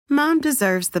Mom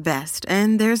deserves the best,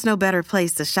 and there's no better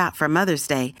place to shop for Mother's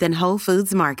Day than Whole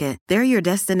Foods Market. They're your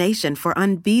destination for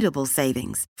unbeatable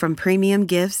savings, from premium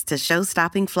gifts to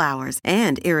show-stopping flowers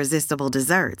and irresistible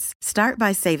desserts. Start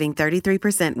by saving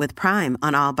 33% with Prime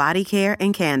on all body care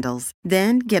and candles.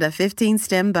 Then get a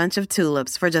 15-stem bunch of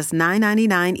tulips for just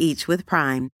 $9.99 each with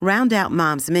Prime. Round out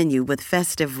Mom's menu with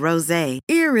festive rosé,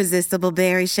 irresistible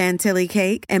berry chantilly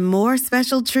cake, and more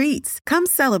special treats. Come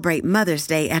celebrate Mother's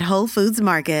Day at Whole Foods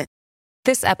Market.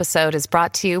 This episode is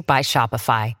brought to you by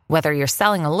Shopify. Whether you're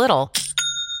selling a little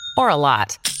or a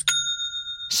lot,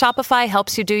 Shopify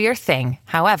helps you do your thing,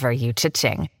 however you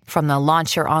cha-ching. From the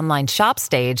launch your online shop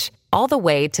stage, all the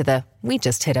way to the we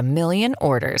just hit 1 million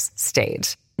orders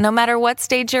stage. No matter what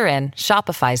stage you're in,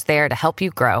 Shopify's there to help you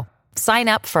grow. Sign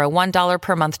up for a $1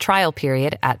 per month trial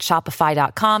period at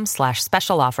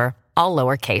shopify.com/special offer, all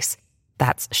lowercase.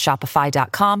 That's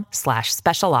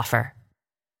shopify.com/special offer.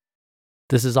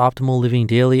 This is Optimal Living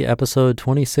Daily, episode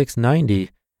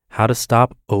 2690, How to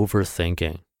Stop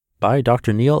Overthinking, by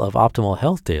Dr. Neil of Optimal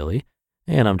Health Daily,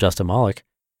 and I'm Justin Malik.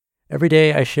 Every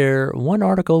day I share one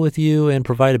article with you and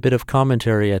provide a bit of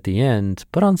commentary at the end,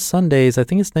 but on Sundays I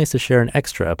think it's nice to share an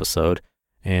extra episode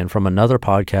and from another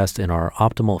podcast in our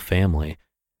Optimal family.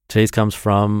 Today's comes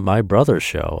from my brother's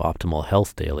show, Optimal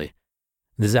Health Daily.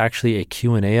 This is actually a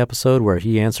Q&A episode where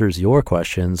he answers your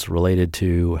questions related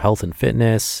to health and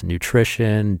fitness,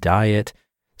 nutrition, diet,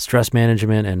 stress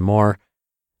management, and more.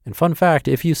 And fun fact,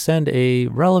 if you send a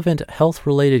relevant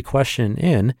health-related question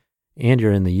in, and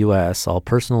you're in the US, I'll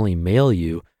personally mail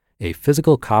you a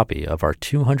physical copy of our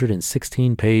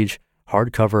 216-page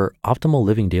hardcover Optimal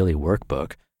Living Daily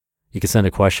workbook. You can send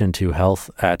a question to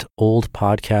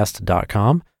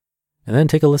health@oldpodcast.com and then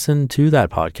take a listen to that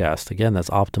podcast. Again,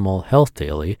 that's Optimal Health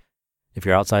Daily. If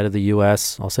you're outside of the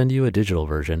US, I'll send you a digital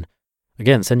version.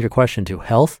 Again, send your question to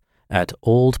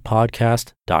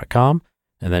health@oldpodcast.com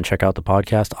and then check out the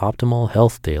podcast Optimal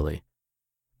Health Daily.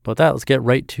 But with that, let's get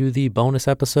right to the bonus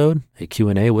episode, a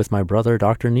Q&A with my brother,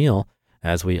 Dr. Neil,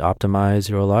 as we optimize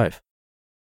your life.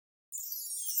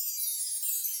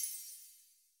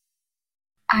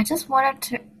 I just wanted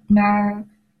to know,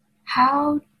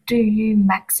 how do you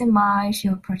maximize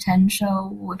your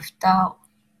potential without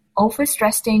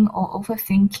overstressing or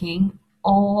overthinking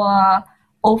or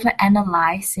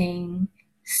overanalyzing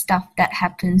stuff that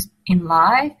happens in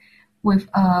life with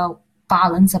a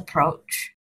balanced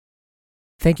approach?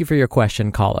 Thank you for your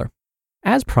question, caller.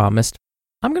 As promised,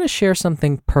 I'm going to share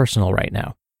something personal right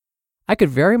now. I could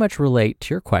very much relate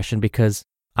to your question because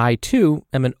I, too,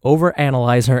 am an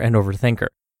overanalyzer and overthinker.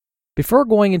 Before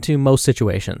going into most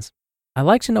situations, I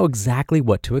like to know exactly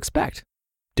what to expect.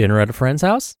 Dinner at a friend's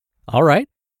house? All right.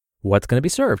 What's going to be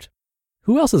served?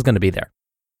 Who else is going to be there?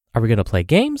 Are we going to play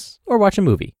games or watch a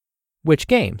movie? Which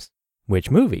games?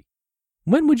 Which movie?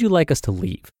 When would you like us to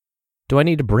leave? Do I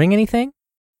need to bring anything?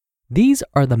 These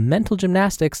are the mental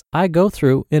gymnastics I go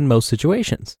through in most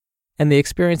situations. And the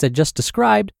experience I just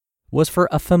described was for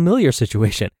a familiar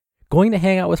situation, going to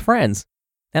hang out with friends.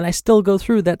 And I still go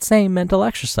through that same mental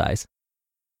exercise.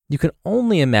 You can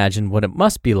only imagine what it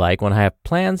must be like when I have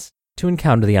plans to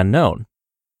encounter the unknown.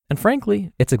 And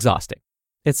frankly, it's exhausting.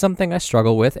 It's something I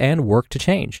struggle with and work to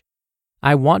change.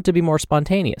 I want to be more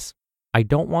spontaneous. I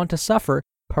don't want to suffer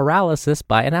paralysis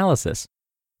by analysis.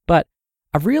 But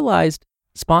I've realized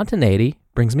spontaneity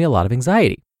brings me a lot of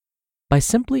anxiety. By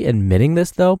simply admitting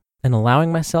this, though, and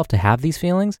allowing myself to have these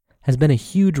feelings has been a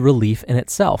huge relief in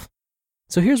itself.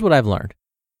 So here's what I've learned.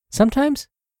 Sometimes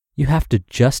you have to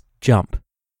just jump.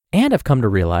 And I've come to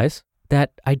realize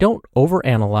that I don't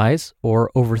overanalyze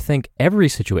or overthink every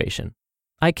situation.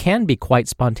 I can be quite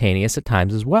spontaneous at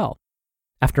times as well.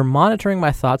 After monitoring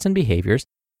my thoughts and behaviors,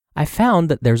 I found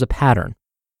that there's a pattern.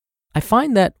 I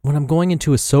find that when I'm going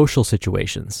into social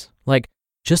situations, like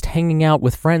just hanging out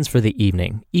with friends for the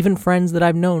evening, even friends that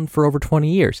I've known for over 20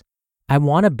 years, I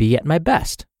want to be at my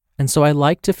best, and so I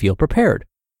like to feel prepared.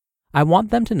 I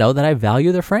want them to know that I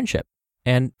value their friendship,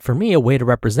 and for me, a way to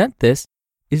represent this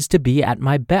is to be at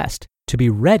my best, to be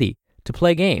ready to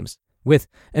play games with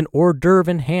an hors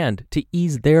d'oeuvre in hand to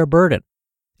ease their burden.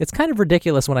 It's kind of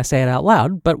ridiculous when I say it out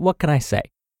loud, but what can I say?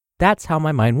 That's how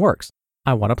my mind works.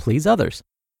 I want to please others.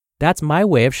 That's my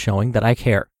way of showing that I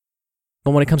care.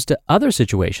 But when it comes to other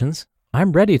situations,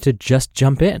 I'm ready to just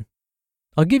jump in.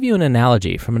 I'll give you an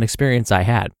analogy from an experience I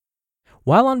had.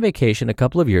 While on vacation a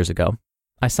couple of years ago,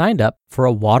 I signed up for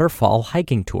a waterfall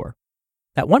hiking tour.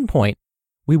 At one point,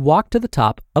 we walked to the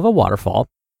top of a waterfall,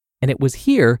 and it was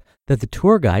here that the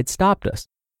tour guide stopped us.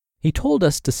 He told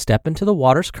us to step into the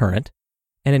water's current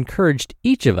and encouraged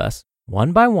each of us,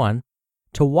 one by one,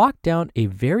 to walk down a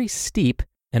very steep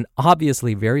an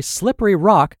obviously very slippery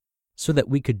rock so that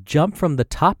we could jump from the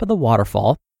top of the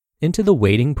waterfall into the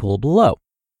waiting pool below.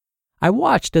 I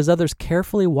watched as others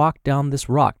carefully walked down this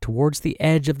rock towards the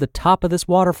edge of the top of this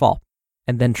waterfall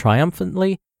and then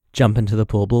triumphantly jump into the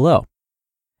pool below.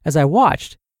 As I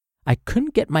watched, I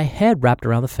couldn't get my head wrapped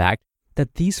around the fact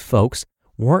that these folks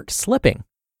weren't slipping.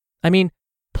 I mean,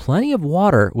 plenty of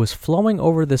water was flowing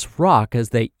over this rock as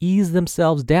they eased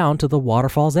themselves down to the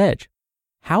waterfall's edge.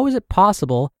 How is it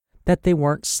possible that they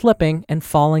weren't slipping and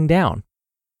falling down?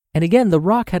 And again, the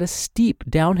rock had a steep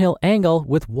downhill angle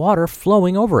with water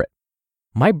flowing over it.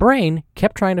 My brain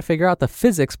kept trying to figure out the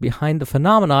physics behind the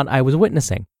phenomenon I was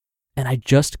witnessing, and I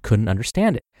just couldn't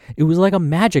understand it. It was like a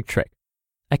magic trick.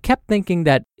 I kept thinking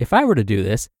that if I were to do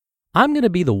this, I'm going to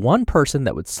be the one person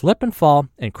that would slip and fall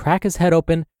and crack his head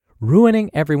open, ruining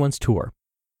everyone's tour.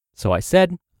 So I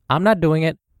said, I'm not doing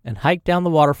it, and hiked down the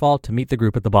waterfall to meet the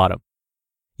group at the bottom.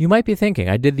 You might be thinking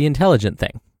I did the intelligent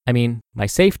thing. I mean, my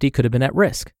safety could have been at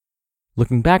risk.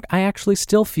 Looking back, I actually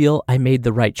still feel I made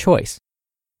the right choice.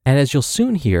 And as you'll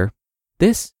soon hear,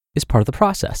 this is part of the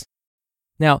process.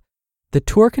 Now, the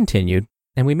tour continued,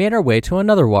 and we made our way to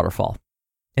another waterfall.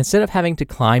 Instead of having to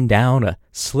climb down a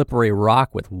slippery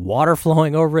rock with water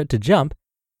flowing over it to jump,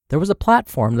 there was a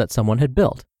platform that someone had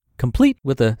built, complete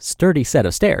with a sturdy set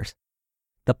of stairs.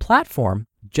 The platform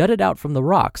jutted out from the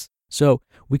rocks, so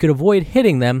we could avoid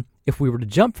hitting them if we were to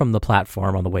jump from the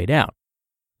platform on the way down.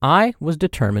 I was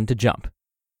determined to jump.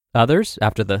 Others,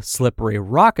 after the slippery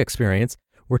rock experience,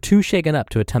 were too shaken up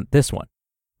to attempt this one.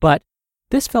 But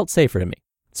this felt safer to me,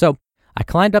 so I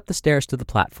climbed up the stairs to the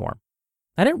platform.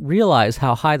 I didn't realize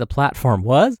how high the platform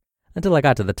was until I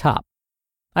got to the top.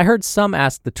 I heard some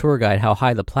ask the tour guide how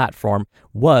high the platform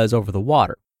was over the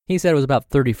water. He said it was about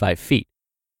 35 feet.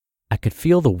 I could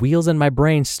feel the wheels in my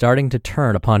brain starting to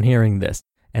turn upon hearing this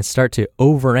and start to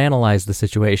overanalyze the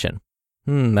situation.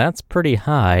 That's pretty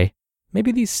high.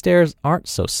 Maybe these stairs aren't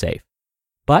so safe.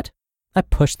 But I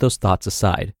pushed those thoughts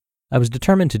aside. I was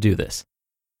determined to do this.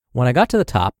 When I got to the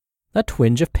top, a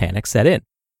twinge of panic set in.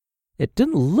 It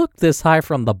didn't look this high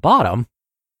from the bottom.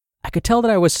 I could tell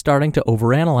that I was starting to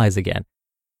overanalyze again.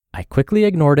 I quickly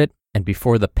ignored it, and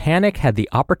before the panic had the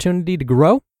opportunity to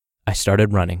grow, I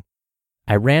started running.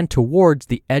 I ran towards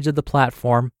the edge of the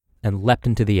platform and leapt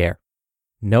into the air.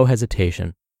 No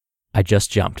hesitation. I just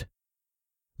jumped.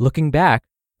 Looking back,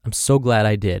 I'm so glad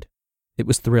I did. It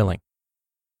was thrilling.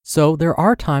 So there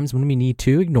are times when we need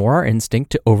to ignore our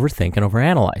instinct to overthink and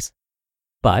overanalyze.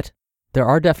 But there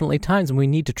are definitely times when we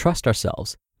need to trust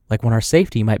ourselves, like when our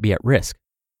safety might be at risk.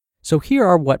 So here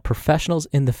are what professionals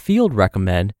in the field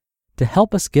recommend to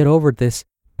help us get over this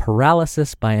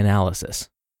paralysis by analysis.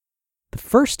 The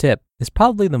first tip is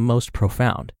probably the most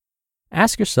profound.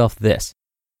 Ask yourself this: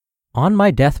 on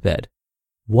my deathbed,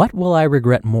 what will I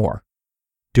regret more?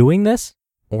 Doing this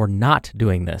or not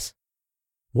doing this?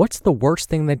 What's the worst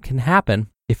thing that can happen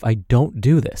if I don't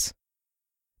do this?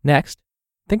 Next,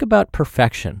 think about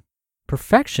perfection.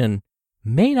 Perfection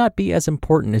may not be as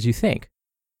important as you think.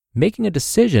 Making a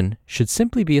decision should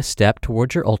simply be a step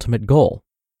towards your ultimate goal.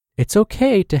 It's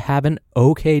okay to have an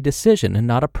okay decision and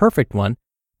not a perfect one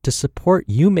to support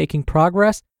you making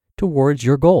progress towards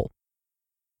your goal.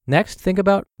 Next, think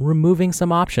about removing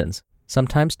some options.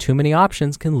 Sometimes too many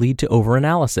options can lead to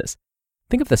overanalysis.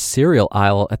 Think of the cereal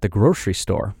aisle at the grocery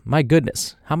store. My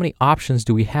goodness, how many options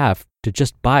do we have to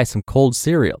just buy some cold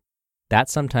cereal? That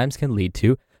sometimes can lead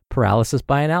to paralysis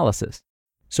by analysis.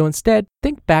 So instead,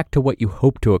 think back to what you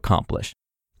hope to accomplish.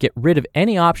 Get rid of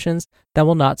any options that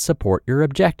will not support your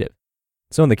objective.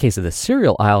 So in the case of the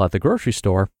cereal aisle at the grocery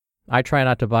store, I try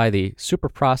not to buy the super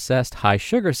processed high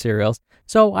sugar cereals,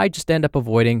 so I just end up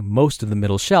avoiding most of the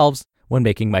middle shelves when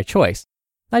making my choice.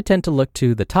 I tend to look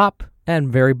to the top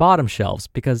and very bottom shelves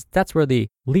because that's where the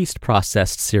least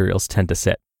processed cereals tend to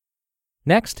sit.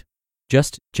 Next,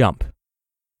 just jump.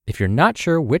 If you're not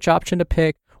sure which option to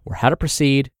pick or how to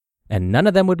proceed, and none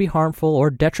of them would be harmful or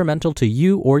detrimental to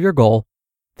you or your goal,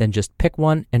 then just pick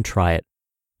one and try it.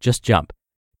 Just jump.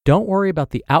 Don't worry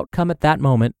about the outcome at that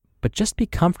moment, but just be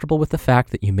comfortable with the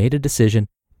fact that you made a decision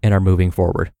and are moving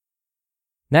forward.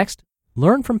 Next,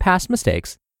 learn from past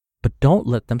mistakes, but don't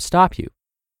let them stop you.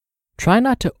 Try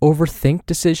not to overthink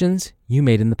decisions you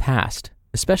made in the past,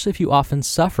 especially if you often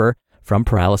suffer from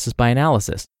paralysis by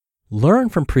analysis. Learn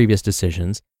from previous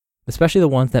decisions, especially the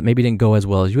ones that maybe didn't go as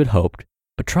well as you had hoped,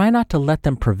 but try not to let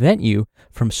them prevent you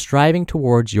from striving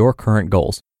towards your current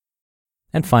goals.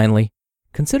 And finally,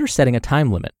 consider setting a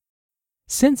time limit.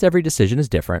 Since every decision is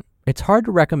different, it's hard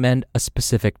to recommend a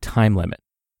specific time limit.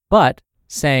 But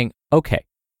saying, okay,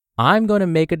 I'm going to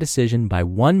make a decision by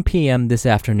 1 p.m. this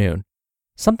afternoon,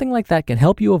 Something like that can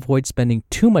help you avoid spending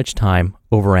too much time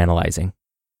overanalyzing.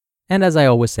 And as I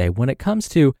always say, when it comes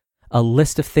to a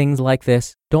list of things like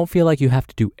this, don't feel like you have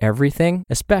to do everything,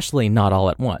 especially not all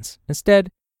at once.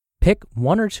 Instead, pick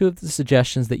one or two of the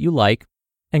suggestions that you like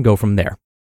and go from there.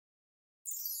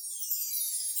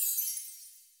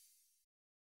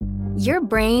 Your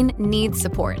brain needs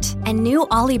support, and new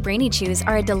Ollie Brainy Chews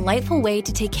are a delightful way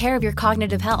to take care of your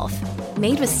cognitive health.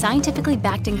 Made with scientifically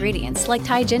backed ingredients like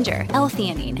Thai ginger,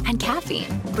 L-theanine, and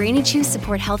caffeine, Brainy Chews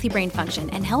support healthy brain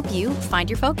function and help you find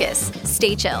your focus,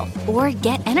 stay chill, or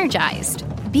get energized.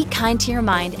 Be kind to your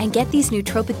mind and get these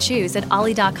nootropic chews at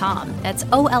ollie.com. That's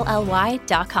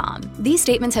OLLY.com. These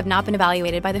statements have not been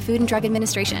evaluated by the Food and Drug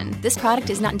Administration. This product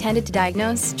is not intended to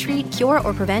diagnose, treat, cure,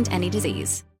 or prevent any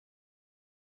disease.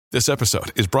 This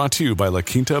episode is brought to you by La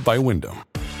Quinta by Wyndham.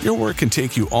 Your work can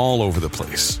take you all over the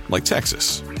place, like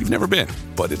Texas. You've never been,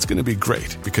 but it's going to be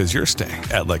great because you're staying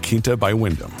at La Quinta by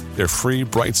Wyndham. Their free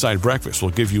Bright Side breakfast will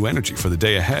give you energy for the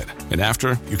day ahead. And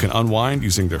after, you can unwind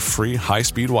using their free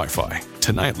high-speed Wi-Fi.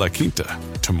 Tonight, La Quinta.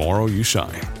 Tomorrow, you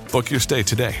shine. Book your stay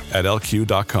today at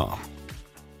LQ.com.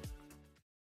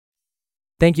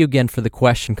 Thank you again for the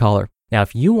question, caller. Now,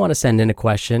 if you want to send in a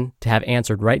question to have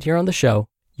answered right here on the show,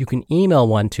 you can email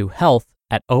one to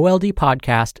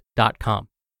health@oldpodcast.com.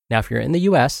 Now, if you're in the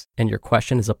US and your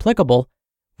question is applicable,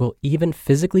 we'll even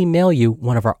physically mail you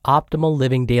one of our Optimal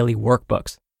Living Daily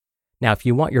workbooks. Now, if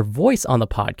you want your voice on the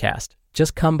podcast,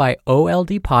 just come by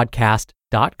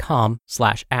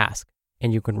oldpodcast.com/ask,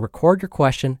 and you can record your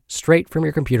question straight from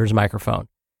your computer's microphone.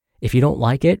 If you don't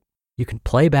like it, you can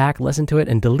play back, listen to it,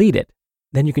 and delete it.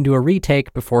 Then you can do a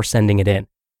retake before sending it in.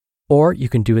 Or you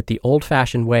can do it the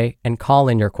old-fashioned way and call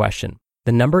in your question.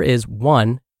 The number is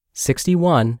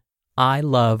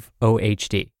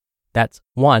 1-61-I-LOVE-OHD. That's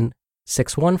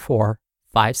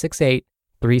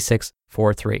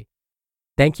 1-614-568-3643.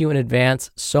 Thank you in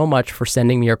advance so much for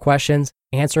sending me your questions.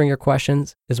 Answering your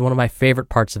questions is one of my favorite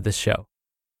parts of this show.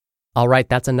 All right,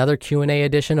 that's another Q&A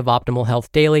edition of Optimal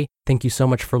Health Daily. Thank you so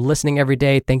much for listening every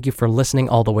day. Thank you for listening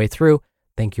all the way through.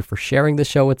 Thank you for sharing the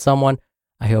show with someone.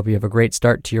 I hope you have a great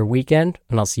start to your weekend,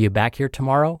 and I'll see you back here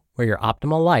tomorrow where your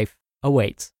optimal life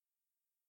awaits.